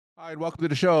Hi, and welcome to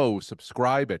the show.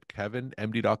 Subscribe at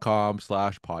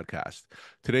kevinmd.com/podcast.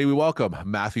 Today we welcome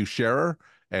Matthew Sherrer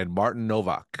and Martin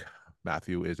Nowak.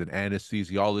 Matthew is an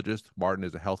anesthesiologist. Martin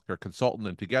is a healthcare consultant,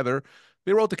 and together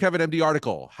they wrote the KevinMD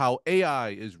article, How AI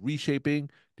is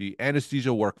Reshaping the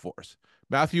Anesthesia Workforce.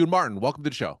 Matthew and Martin, welcome to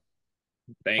the show.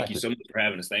 Thank you so much for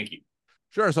having us. Thank you.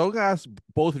 Sure. So I'm going to ask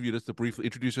both of you just to briefly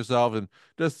introduce yourself and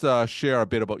just share a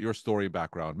bit about your story and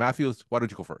background. Matthew, why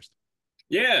don't you go first?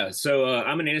 Yeah, so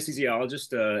I'm an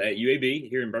anesthesiologist at UAB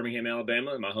here in Birmingham,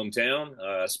 Alabama, in my hometown.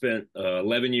 I spent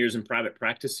 11 years in private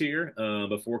practice here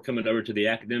before coming over to the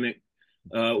academic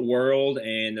world,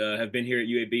 and have been here at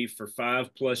UAB for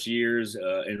 5+ years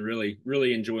and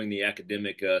really enjoying the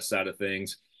academic side of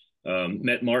things.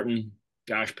 Met Martin,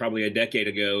 gosh, probably a decade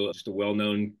ago, just a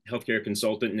well-known healthcare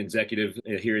consultant and executive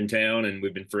here in town, and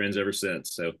we've been friends ever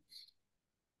since. So,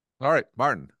 All right,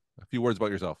 Martin, a few words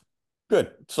about yourself.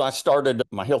 Good. So I started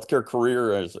my healthcare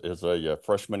career as a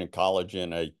freshman in college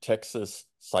in a Texas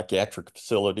psychiatric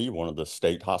facility, one of the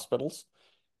state hospitals,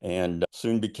 and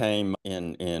soon became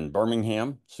in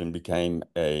Birmingham, soon became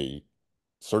a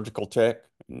surgical tech,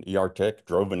 an ER tech,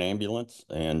 drove an ambulance,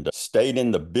 and stayed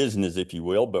in the business, if you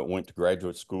will, but went to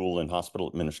graduate school in hospital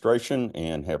administration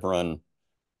and have been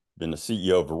the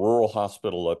CEO of a rural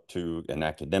hospital up to an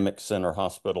academic center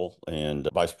hospital and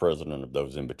vice president of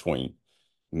those in between.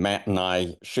 Matt and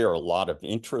I share a lot of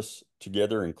interests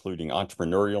together, including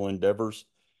entrepreneurial endeavors.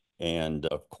 And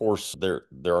of course, there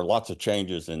are lots of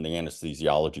changes in the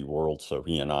anesthesiology world. So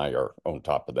he and I are on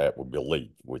top of that,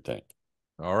 we think.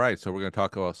 All right, so we're going to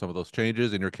talk about some of those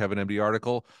changes in your KevinMD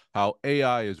article, how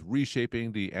AI is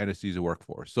reshaping the anesthesia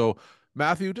workforce. So,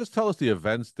 Matthew, just tell us the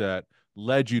events that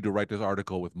led you to write this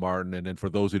article with Martin. And then for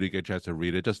those who didn't get a chance to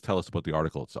read it, just tell us about the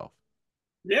article itself.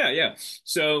 Yeah.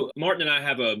 So Martin and I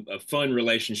have a fun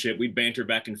relationship. We banter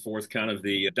back and forth, kind of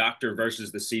the doctor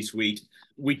versus the C-suite.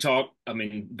 We talk,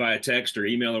 via text or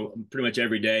email pretty much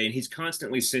every day, and he's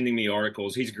constantly sending me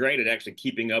articles. He's great at actually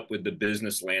keeping up with the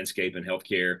business landscape in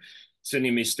healthcare,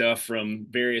 sending me stuff from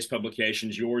various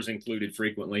publications, yours included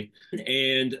frequently.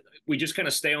 And we just kind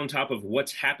of stay on top of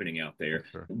what's happening out there.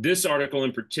 Sure. This article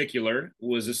in particular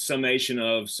was a summation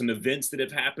of some events that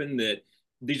have happened that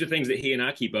these are things that he and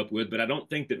I keep up with, but I don't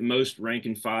think that most rank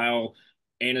and file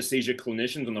anesthesia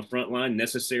clinicians on the front line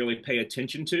necessarily pay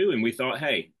attention to. And we thought,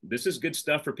 hey, this is good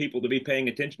stuff for people to be paying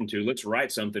attention to. Let's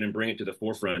write something and bring it to the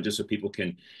forefront just so people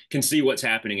can see what's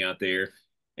happening out there.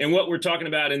 And what we're talking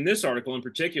about in this article in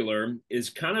particular is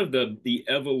kind of the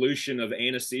evolution of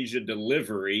anesthesia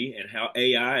delivery and how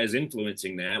AI is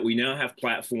influencing that. We now have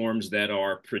platforms that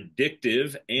are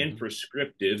predictive and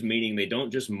prescriptive, meaning they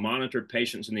don't just monitor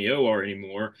patients in the OR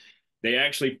anymore. They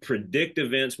actually predict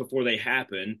events before they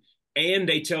happen, and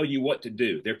they tell you what to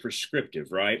do. They're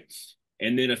prescriptive, right?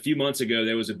 And then a few months ago,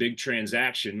 there was a big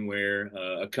transaction where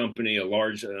a company, a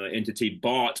large entity,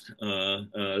 bought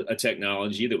a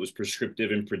technology that was prescriptive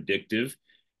and predictive.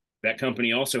 That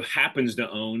company also happens to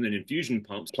own an infusion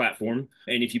pumps platform.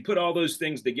 And if you put all those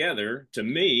things together, to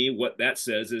me, what that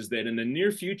says is that in the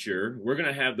near future, we're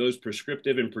going to have those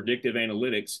prescriptive and predictive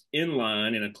analytics in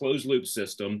line in a closed loop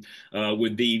system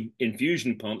with the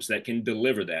infusion pumps that can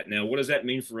deliver that. Now, what does that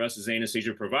mean for us as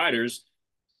anesthesia providers?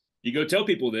 You go tell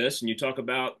people this and you talk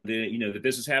about that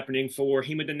this is happening for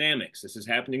hemodynamics. This is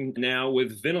happening now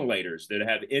with ventilators that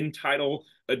have end-tidal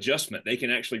adjustment. They can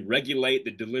actually regulate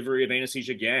the delivery of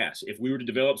anesthesia gas. If we were to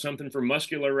develop something for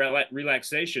muscular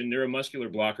relaxation,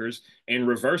 neuromuscular blockers, and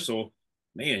reversal,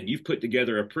 man, you've put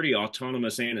together a pretty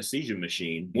autonomous anesthesia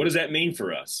machine. What does that mean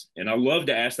for us? And I love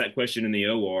to ask that question in the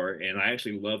OR, and I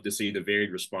actually love to see the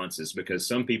varied responses, because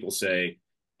some people say,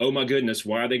 oh my goodness,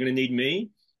 why are they going to need me?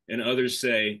 And others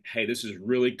say, hey, this is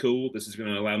really cool. This is going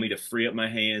to allow me to free up my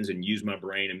hands and use my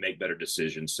brain and make better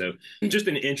decisions. So just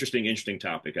an interesting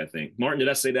topic, I think. Martin, did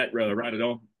I say that right at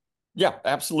all? Yeah,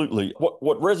 absolutely.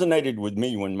 What resonated with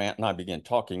me when Matt and I began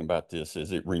talking about this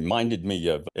is it reminded me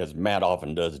of, as Matt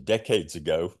often does, decades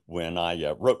ago when I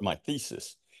wrote my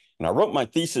thesis. And I wrote my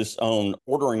thesis on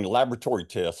ordering laboratory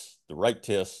tests, the right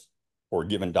tests for a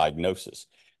given diagnosis.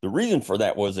 The reason for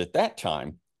that was at that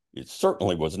time, it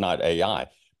certainly was not AI.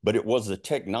 But it was the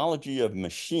technology of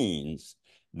machines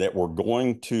that were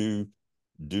going to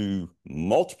do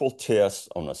multiple tests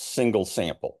on a single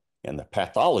sample. And the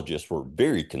pathologists were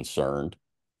very concerned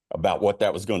about what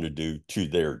that was going to do to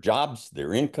their jobs,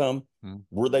 their income.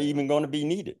 Were they even going to be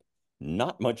needed?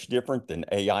 Not much different than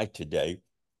AI today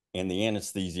and the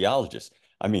anesthesiologist.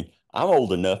 I'm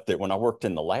old enough that when I worked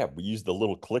in the lab, we used the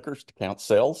little clickers to count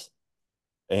cells.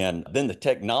 And then the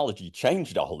technology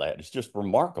changed all that. It's just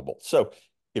remarkable. So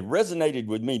It resonated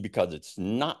with me because it's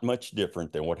not much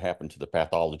different than what happened to the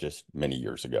pathologist many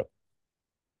years ago.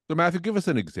 So, Matthew, give us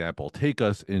an example. Take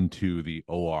us into the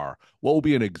OR. What will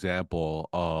be an example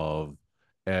of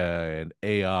an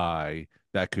AI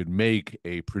that could make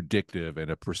a predictive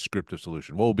and a prescriptive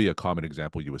solution? What will be a common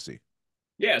example you would see?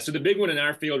 Yeah, so the big one in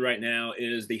our field right now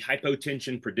is the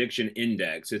Hypotension Prediction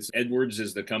Index. It's Edwards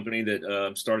is the company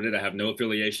that started it. I have no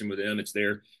affiliation with them. It's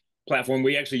their platform.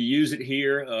 We actually use it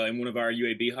here in one of our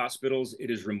UAB hospitals.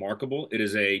 It is remarkable. It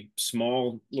is a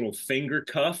small little finger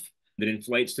cuff that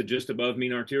inflates to just above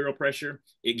mean arterial pressure.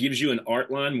 It gives you an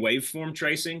art-line waveform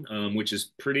tracing, which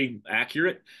is pretty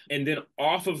accurate. And then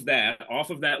off of that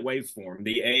waveform,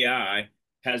 the AI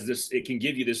has this, it can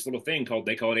give you this little thing called,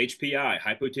 they call it HPI,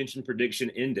 Hypotension Prediction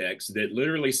Index, that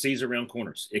literally sees around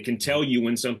corners. It can tell you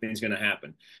when something's going to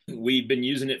happen. We've been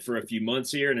using it for a few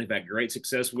months here and have had great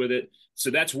success with it.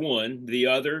 So that's one. The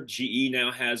other, GE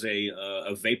now has a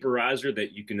vaporizer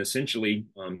that you can essentially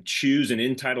choose an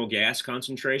end-tidal gas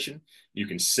concentration. You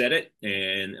can set it,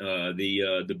 and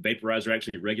the vaporizer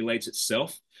actually regulates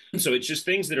itself. So it's just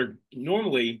things that are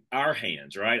normally our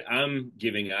hands, right? I'm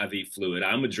giving IV fluid.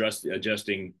 I'm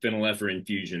adjusting phenylephrine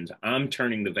infusions. I'm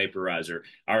turning the vaporizer.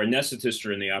 Our anesthetists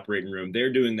are in the operating room.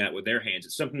 They're doing that with their hands.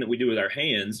 It's something that we do with our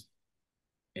hands,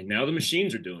 and now the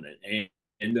machines are doing it.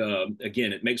 And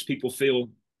again, it makes people feel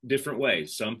different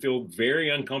ways. Some feel very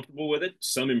uncomfortable with it.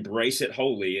 Some embrace it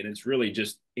wholly, and it's really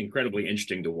just incredibly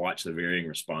interesting to watch the varying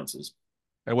responses.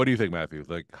 And what do you think, Matthew?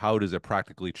 Like, how does it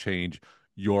practically change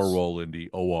your role in the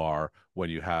OR when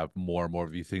you have more and more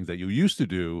of these things that you used to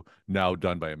do now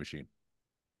done by a machine?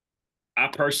 I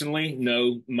personally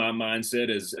know my mindset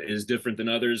is different than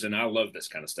others, and I love this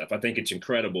kind of stuff. I think it's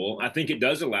incredible. I think it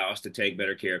does allow us to take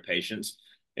better care of patients.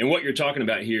 And what you're talking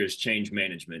about here is change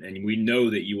management. And we know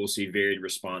that you will see varied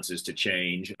responses to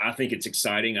change. I think it's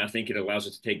exciting. I think it allows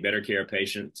us to take better care of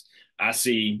patients. I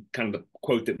see kind of the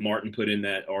quote that Martin put in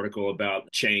that article about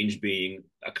change being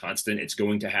a constant. It's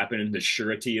going to happen, the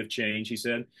surety of change, he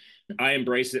said. I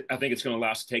embrace it. I think it's going to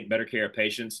allow us to take better care of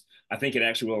patients. I think it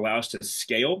actually will allow us to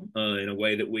scale in a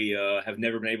way that we have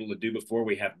never been able to do before.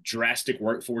 We have drastic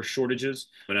workforce shortages,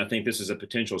 and I think this is a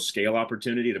potential scale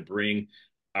opportunity to bring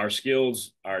our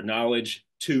skills, our knowledge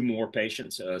to more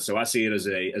patients. So I see it as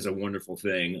a wonderful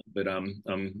thing, but I'm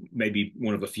maybe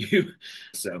one of a few.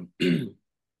 So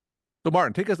So,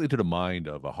 Martin, take us into the mind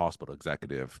of a hospital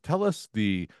executive. Tell us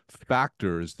the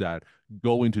factors that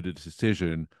go into the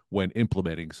decision when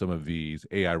implementing some of these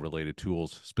AI-related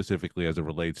tools, specifically as it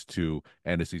relates to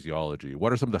anesthesiology.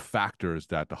 What are some of the factors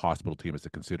that the hospital team has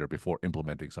to consider before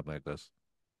implementing something like this?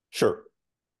 Sure.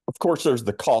 Of course, there's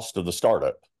the cost of the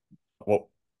startup.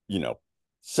 Well,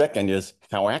 second is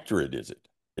how accurate is it?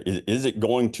 Is it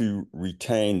going to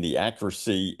retain the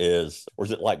accuracy or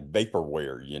is it like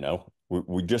vaporware,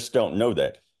 We just don't know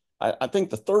that. I think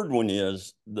the third one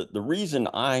is the reason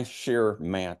I share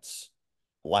Matt's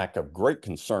lack of great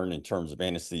concern in terms of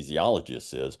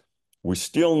anesthesiologists is we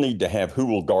still need to have who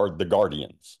will guard the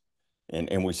guardians.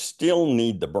 And we still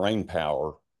need the brain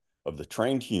power of the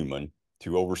trained human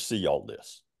to oversee all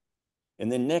this.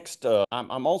 And then next,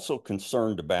 I'm also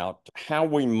concerned about how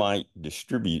we might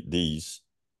distribute these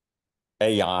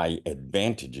AI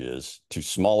advantages to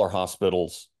smaller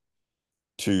hospitals,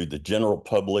 to the general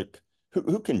public,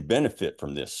 who can benefit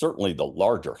from this. Certainly the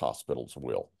larger hospitals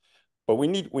will, but we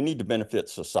need to benefit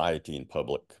society and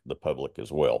the public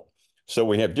as well. So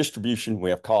we have distribution,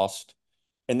 we have cost,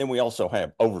 and then we also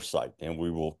have oversight, and we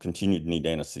will continue to need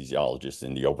anesthesiologists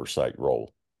in the oversight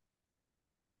role.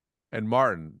 And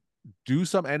Martin, do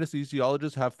some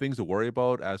anesthesiologists have things to worry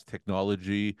about as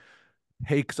technology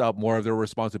takes up more of their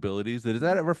responsibilities? Does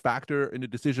that ever factor into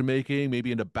decision making,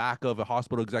 maybe in the back of a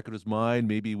hospital executive's mind?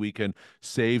 Maybe we can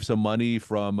save some money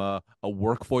from a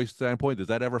workforce standpoint. Does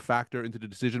that ever factor into the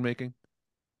decision making?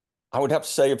 I would have to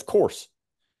say, of course.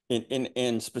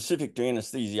 In specific to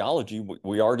anesthesiology,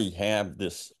 we already have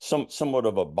this somewhat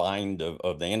of a bind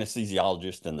of the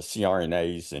anesthesiologist and the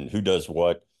CRNAs and who does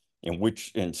what,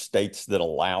 in states that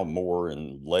allow more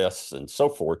and less and so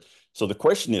forth. So the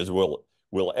question is, will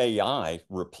AI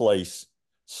replace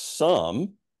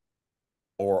some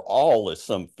or all, as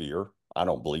some fear? I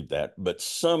don't believe that, but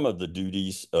some of the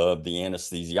duties of the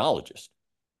anesthesiologist.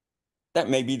 That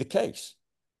may be the case,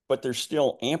 but there's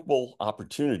still ample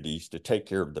opportunities to take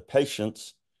care of the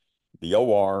patients, the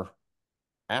OR,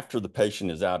 after the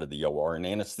patient is out of the OR, and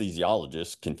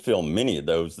anesthesiologists can fill many of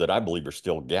those that I believe are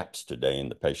still gaps today in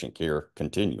the patient care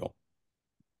continuum.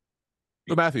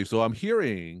 So Matthew, so I'm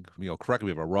hearing, correct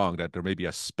me if I'm wrong, that there may be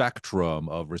a spectrum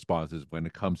of responses when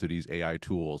it comes to these AI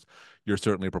tools. You're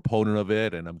certainly a proponent of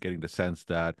it, and I'm getting the sense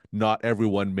that not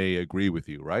everyone may agree with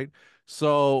you, right?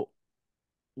 So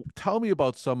tell me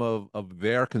about some of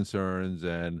their concerns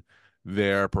and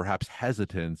their perhaps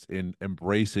hesitance in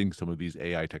embracing some of these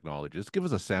AI technologies. Give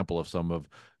us a sample of some of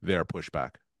their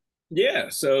pushback. Yeah.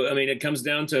 So, I mean, it comes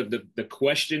down to the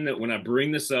question that when I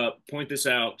bring this up, point this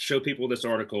out, show people this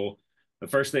article, the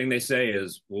first thing they say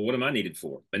is, well, what am I needed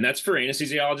for? And that's for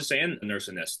anesthesiologists and nurse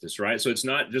anesthetists, right? So it's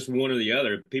not just one or the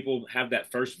other. People have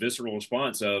that first visceral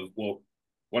response of, well,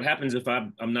 what happens if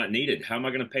I'm not needed? How am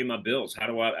I going to pay my bills? How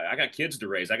do I got kids to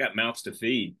raise? I got mouths to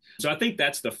feed. So I think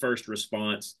that's the first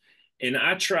response. And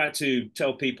I try to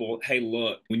tell people, hey,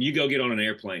 look, when you go get on an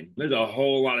airplane, there's a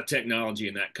whole lot of technology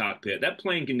in that cockpit. That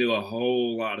plane can do a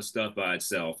whole lot of stuff by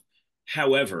itself.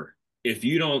 However, if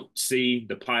you don't see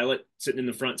the pilot sitting in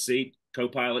the front seat,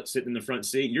 co-pilot sitting in the front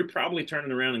seat, you're probably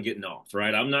turning around and getting off,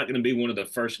 right? I'm not going to be one of the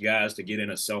first guys to get in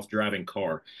a self-driving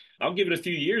car. I'll give it a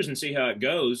few years and see how it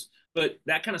goes, but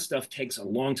that kind of stuff takes a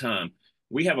long time.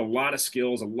 We have a lot of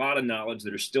skills, a lot of knowledge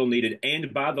that are still needed.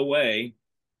 And by the way,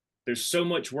 there's so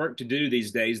much work to do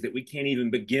these days that we can't even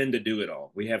begin to do it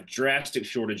all. We have drastic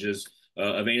shortages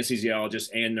of anesthesiologists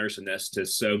and nurse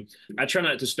anesthetists. So I try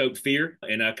not to stoke fear.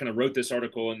 And I kind of wrote this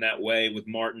article in that way with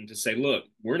Martin to say, look,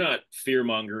 we're not fear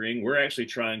mongering. We're actually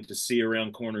trying to see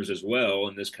around corners as well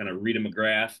in this kind of Rita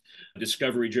McGrath,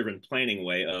 discovery driven planning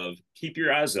way of keep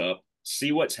your eyes up,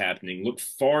 see what's happening, look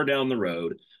far down the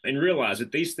road, and realize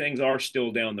that these things are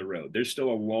still down the road. There's still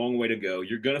a long way to go.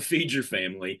 You're going to feed your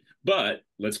family, but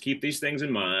let's keep these things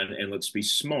in mind and let's be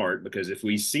smart, because if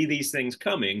we see these things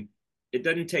coming, it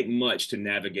doesn't take much to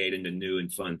navigate into new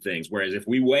and fun things. Whereas if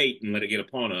we wait and let it get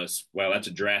upon us, well, that's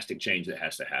a drastic change that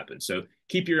has to happen. So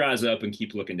keep your eyes up and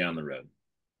keep looking down the road.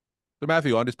 So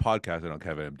Matthew, on this podcast and on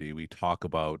KevinMD, we talk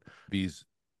about these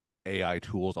AI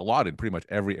tools a lot in pretty much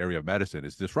every area of medicine.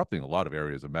 It's disrupting a lot of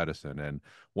areas of medicine. And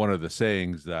one of the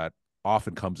sayings that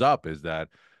often comes up is that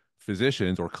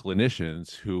physicians or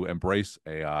clinicians who embrace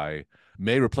AI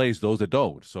may replace those that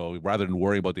don't. So rather than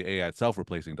worrying about the AI itself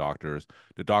replacing doctors,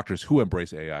 the doctors who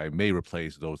embrace AI may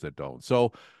replace those that don't.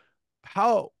 So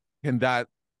how can that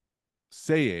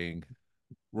saying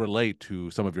relate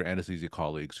to some of your anesthesia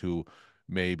colleagues who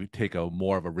maybe take a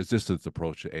more of a resistance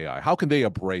approach to AI? How can they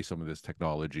embrace some of this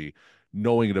technology,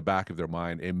 knowing in the back of their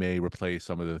mind it may replace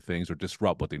some of the things or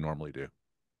disrupt what they normally do?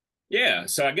 Yeah,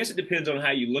 so I guess it depends on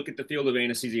how you look at the field of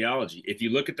anesthesiology. If you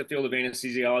look at the field of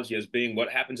anesthesiology as being what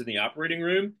happens in the operating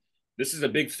room, this is a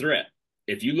big threat.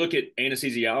 If you look at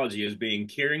anesthesiology as being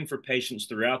caring for patients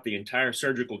throughout the entire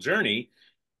surgical journey,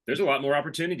 there's a lot more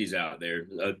opportunities out there.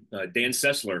 Dan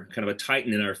Sessler, kind of a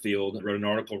titan in our field, wrote an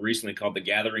article recently called The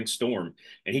Gathering Storm.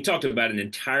 And he talked about an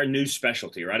entire new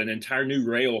specialty, right? An entire new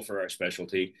rail for our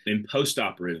specialty in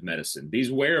post-operative medicine.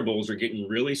 These wearables are getting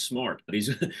really smart.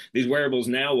 These wearables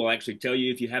now will actually tell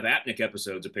you if you have apneic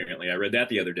episodes, apparently. I read that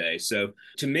the other day. So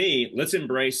to me, let's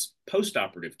embrace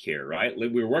post-operative care, right?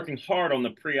 We're working hard on the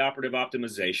pre-operative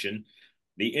optimization.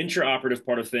 The intraoperative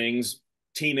part of things,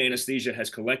 team anesthesia has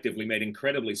collectively made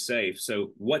incredibly safe.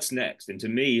 So what's next? And to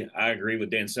me, I agree with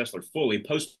Dan Sessler fully.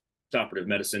 Post-operative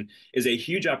medicine is a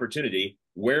huge opportunity.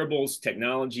 Wearables,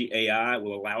 technology, AI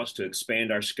will allow us to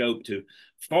expand our scope to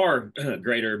far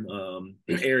greater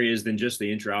areas than just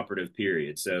the intraoperative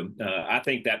period. So I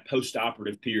think that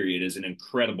post-operative period is an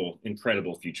incredible,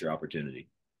 incredible future opportunity.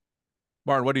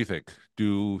 Martin, what do you think?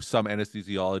 Do some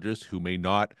anesthesiologists who may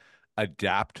not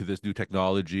adapt to this new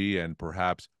technology and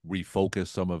perhaps refocus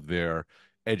some of their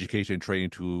education and training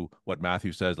to what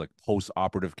Matthew says, like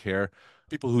post-operative care,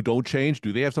 people who don't change,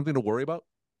 do they have something to worry about?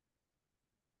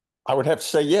 I would have to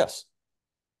say yes.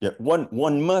 Yeah,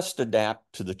 one must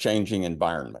adapt to the changing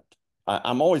environment.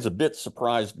 I'm always a bit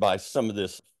surprised by some of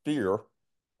this fear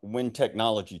when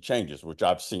technology changes, which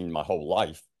I've seen my whole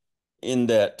life, in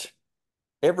that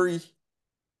every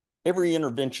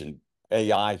intervention,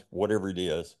 AI, whatever it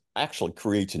is, actually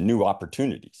creates new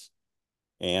opportunities.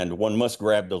 And one must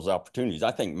grab those opportunities.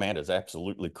 I think Matt is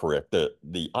absolutely correct.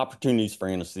 The opportunities for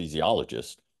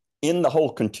anesthesiologists in the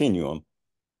whole continuum,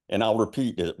 and I'll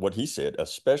repeat what he said,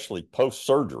 especially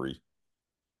post-surgery,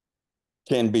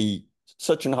 can be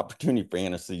such an opportunity for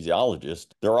anesthesiologists.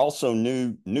 There are also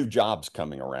new jobs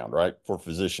coming around, right, for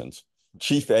physicians.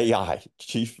 Chief AI,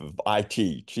 chief of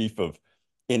IT, chief of,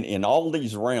 in all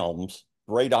these realms,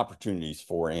 great opportunities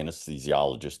for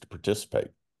anesthesiologists to participate.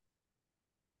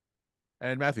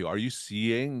 And Matthew, are you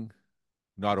seeing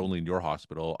not only in your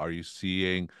hospital? Are you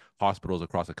seeing hospitals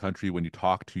across the country, when you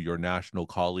talk to your national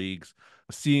colleagues,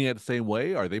 seeing it the same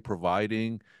way? Are they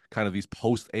providing kind of these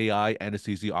post-AI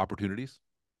anesthesia opportunities?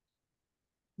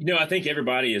 I think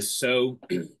everybody is so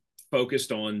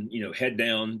focused on, head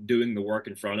down, doing the work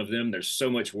in front of them. There's so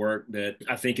much work that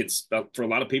I think it's, for a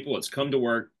lot of people, it's come to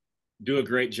work, do a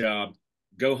great job,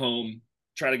 go home,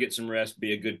 try to get some rest,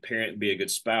 be a good parent, be a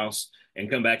good spouse, and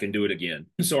come back and do it again.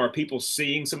 So are people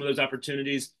seeing some of those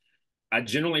opportunities? I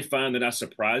generally find that I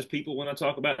surprise people when I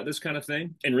talk about this kind of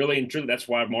thing. And really and truly, that's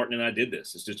why Martin and I did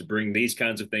this. It's just to bring these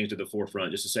kinds of things to the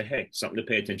forefront, just to say, hey, something to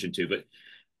pay attention to. But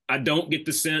I don't get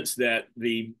the sense that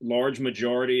the large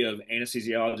majority of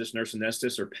anesthesiologists, nurse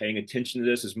anesthetists are paying attention to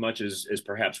this as much as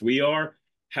perhaps we are.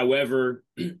 However,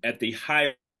 at the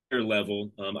higher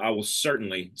level, I will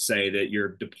certainly say that your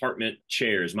department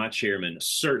chairs, my chairman,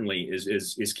 certainly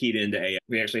is keyed into AI.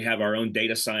 We actually have our own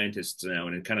data scientists now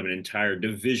and kind of an entire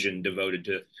division devoted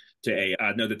to AI.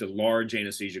 I know that the large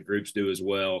anesthesia groups do as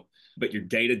well, but your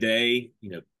day-to-day,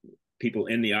 people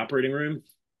in the operating room,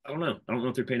 I don't know. I don't know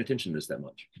if they're paying attention to this that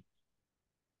much.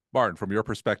 Martin, from your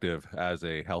perspective as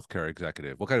a healthcare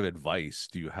executive, what kind of advice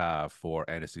do you have for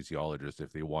anesthesiologists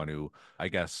if they want to, I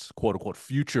guess, quote unquote,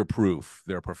 future-proof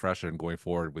their profession going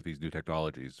forward with these new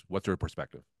technologies? What's your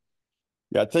perspective?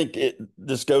 Yeah, I think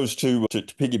this goes to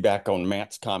piggyback on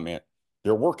Matt's comment.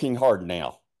 They're working hard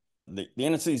now. The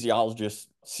anesthesiologists,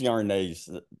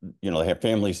 CRNAs, they have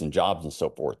families and jobs and so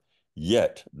forth,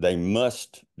 yet they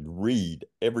must read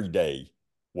every day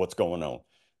what's going on.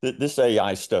 This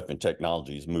AI stuff and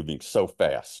technology is moving so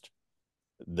fast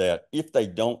that if they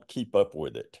don't keep up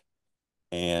with it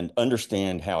and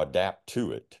understand how to adapt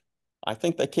to it, I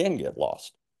think they can get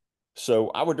lost. So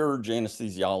I would urge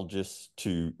anesthesiologists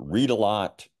to read a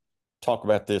lot, talk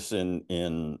about this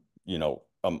in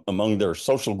among their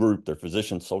social group, their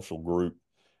physician social group,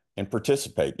 and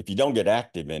participate. If you don't get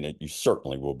active in it, you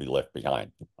certainly will be left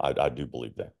behind. I do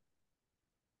believe that.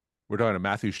 We're talking to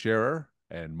Matthew Sherrer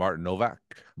and Martin Nowak.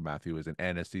 Matthew is an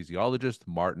anesthesiologist.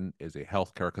 Martin is a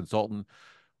healthcare consultant.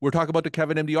 We're talking about the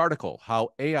KevinMD article,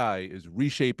 how AI is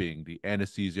reshaping the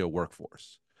anesthesia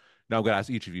workforce. Now I'm going to ask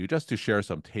each of you just to share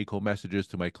some take-home messages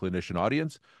to my clinician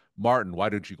audience. Martin, why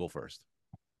don't you go first?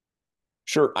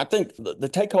 Sure. I think the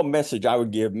take-home message I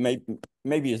would give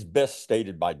maybe is best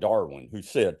stated by Darwin, who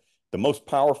said, the most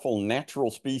powerful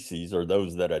natural species are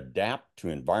those that adapt to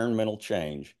environmental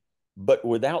change, but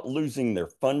without losing their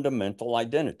fundamental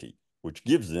identity, which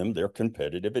gives them their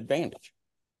competitive advantage.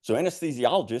 So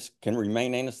anesthesiologists can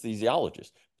remain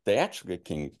anesthesiologists. They actually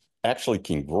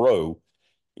can grow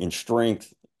in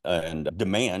strength and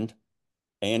demand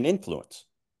and influence.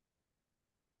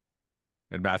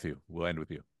 And Matthew, we'll end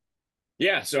with you.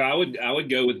 Yeah, so I would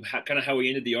go with kind of how we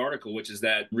ended the article, which is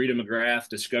that Rita McGrath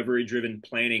discovery-driven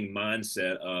planning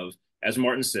mindset of, as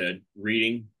Martin said,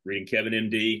 reading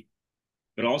KevinMD,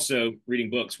 but also reading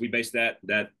books. We based that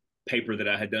paper that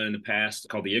I had done in the past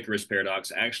called The Icarus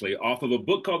Paradox actually off of a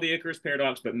book called The Icarus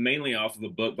Paradox, but mainly off of a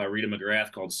book by Rita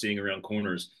McGrath called Seeing Around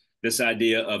Corners. This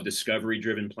idea of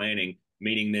discovery-driven planning,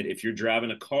 meaning that if you're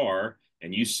driving a car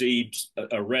and you see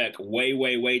a wreck way,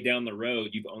 way, way down the road,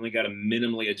 you've only got to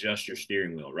minimally adjust your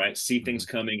steering wheel, right? See things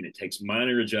coming, and it takes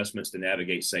minor adjustments to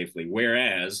navigate safely.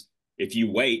 Whereas if you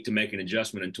wait to make an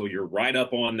adjustment until you're right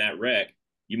up on that wreck,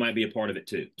 you might be a part of it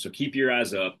too. So keep your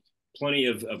eyes up. Plenty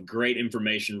of great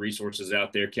information resources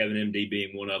out there, KevinMD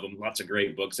being one of them. Lots of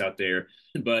great books out there.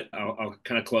 But I'll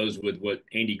kind of close with what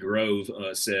Andy Grove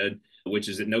said, which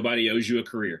is that nobody owes you a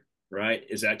career, right?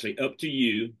 It's actually up to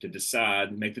you to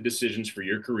decide, make the decisions for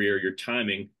your career, your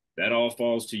timing. That all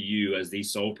falls to you as the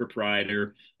sole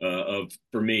proprietor of,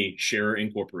 for me, Sherrer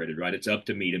Incorporated, right? It's up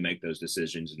to me to make those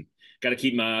decisions, and got to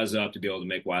keep my eyes up to be able to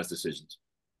make wise decisions.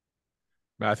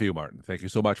 Matthew, Martin, thank you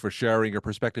so much for sharing your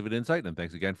perspective and insight, and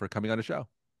thanks again for coming on the show.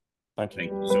 Thank you.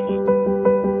 Thank you so much.